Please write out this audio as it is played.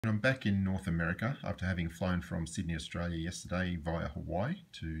I'm back in North America after having flown from Sydney, Australia yesterday via Hawaii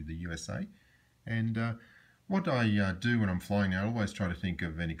to the USA. And what I do when I'm flying now, I always try to think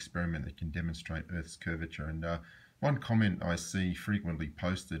of an experiment that can demonstrate Earth's curvature. And one comment I see frequently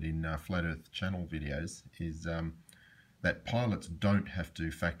posted in Flat Earth channel videos is that pilots don't have to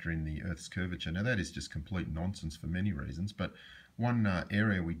factor in the Earth's curvature. Now that is just complete nonsense for many reasons, but one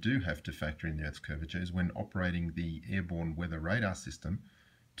area we do have to factor in the Earth's curvature is when operating the Airborne Weather Radar system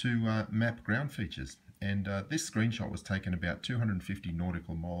to map ground features. And this screenshot was taken about 250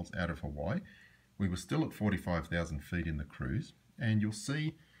 nautical miles out of Hawaii. We were still at 45,000 feet in the cruise, and you'll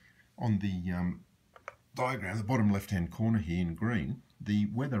see on the diagram, the bottom left-hand corner here in green, the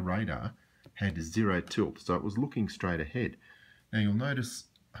weather radar had zero tilt, so it was looking straight ahead. Now you'll notice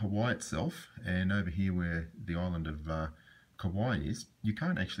Hawaii itself, and over here where the island of Kauai is, you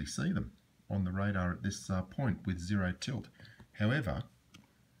can't actually see them on the radar at this point with zero tilt. However,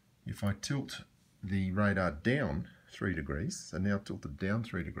 if I tilt the radar down 3 degrees, so now tilted down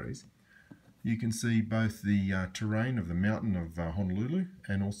 3 degrees, you can see both the terrain of the mountain of Honolulu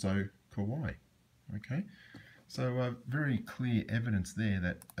and also Kauai. Okay, so very clear evidence there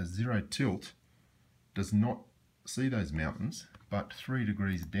that a zero tilt does not see those mountains, but 3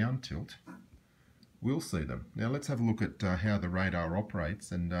 degrees down tilt will see them. Now let's have a look at how the radar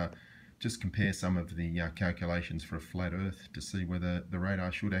operates and just compare some of the calculations for a flat Earth to see whether the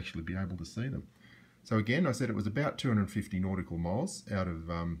radar should actually be able to see them. So again, I said it was about 250 nautical miles out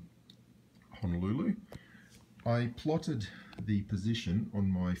of Honolulu. I plotted the position on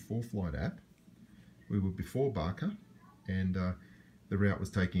my 4Flight app. We were before Barker, and the route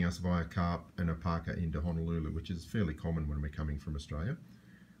was taking us via Carp and Apaka into Honolulu, which is fairly common when we're coming from Australia.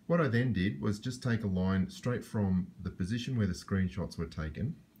 What I then did was just take a line straight from the position where the screenshots were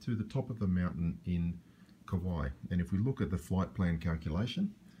taken to the top of the mountain in Kauai. And if we look at the flight plan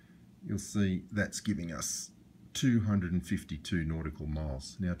calculation, you'll see that's giving us 252 nautical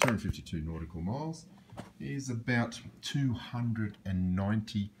miles. Now 252 nautical miles is about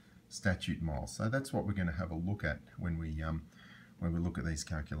 290 statute miles. So that's what we're going to have a look at when we look at these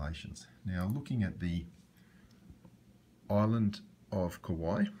calculations. Now looking at the island of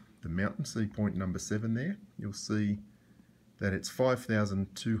Kauai, the mountain, see point number 7 there, you'll see that it's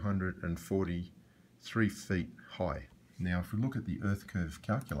 5,243 feet high. Now if we look at the Earth curve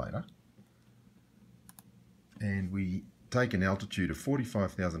calculator and we take an altitude of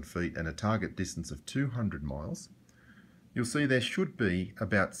 45,000 feet and a target distance of 200 miles, you'll see there should be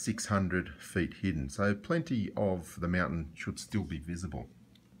about 600 feet hidden. So plenty of the mountain should still be visible.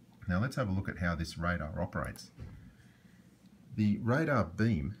 Now let's have a look at how this radar operates. The radar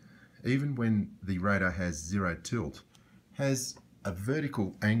beam, even when the radar has zero tilt, has a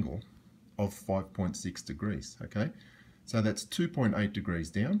vertical angle of 5.6 degrees, okay? So that's 2.8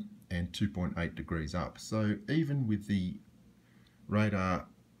 degrees down and 2.8 degrees up. So even with the radar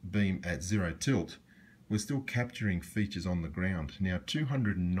beam at zero tilt, we're still capturing features on the ground. Now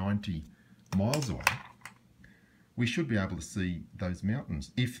 290 miles away, we should be able to see those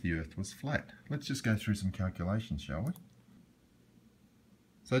mountains if the Earth was flat. Let's just go through some calculations, shall we?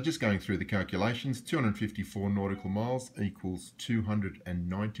 So just going through the calculations, 254 nautical miles equals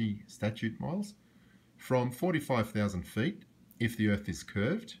 290 statute miles. From 45,000 feet, if the Earth is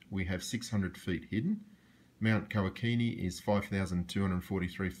curved, we have 600 feet hidden. Mount Kawakini is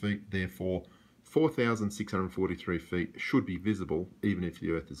 5,243 feet, therefore 4,643 feet should be visible even if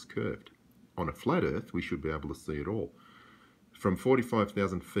the Earth is curved. On a flat Earth, we should be able to see it all. From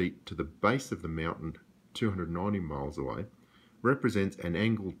 45,000 feet to the base of the mountain, 290 miles away, represents an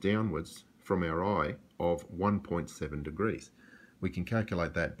angle downwards from our eye of 1.7 degrees. We can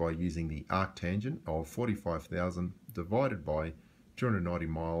calculate that by using the arctangent of 45,000 divided by 290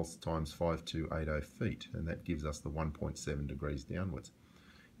 miles times 5,280 feet, and that gives us the 1.7 degrees downwards.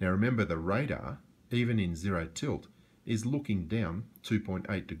 Now remember, the radar, even in zero tilt, is looking down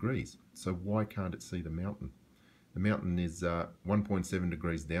 2.8 degrees, so why can't it see the mountain? The mountain is 1.7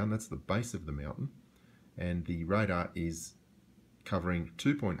 degrees down, that's the base of the mountain, and the radar is covering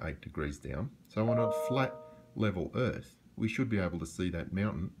 2.8 degrees down, so on a flat level Earth we should be able to see that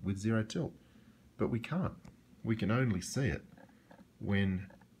mountain with zero tilt, but we can't. We can only see it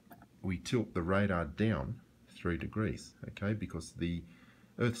when we tilt the radar down 3 degrees, okay, because the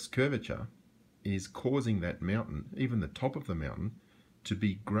Earth's curvature is causing that mountain, even the top of the mountain, to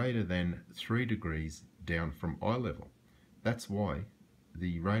be greater than 3 degrees down from eye level. That's why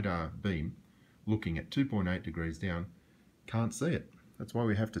the radar beam looking at 2.8 degrees down can't see it. That's why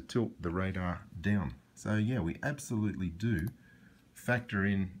we have to tilt the radar down. So yeah, we absolutely do factor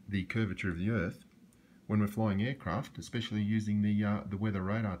in the curvature of the Earth when we're flying aircraft, especially using the weather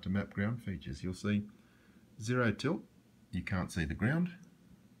radar to map ground features. You'll see 0 tilt, you can't see the ground.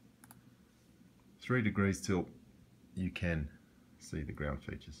 3 degrees tilt, you can see the ground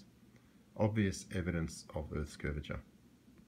features. Obvious evidence of Earth's curvature.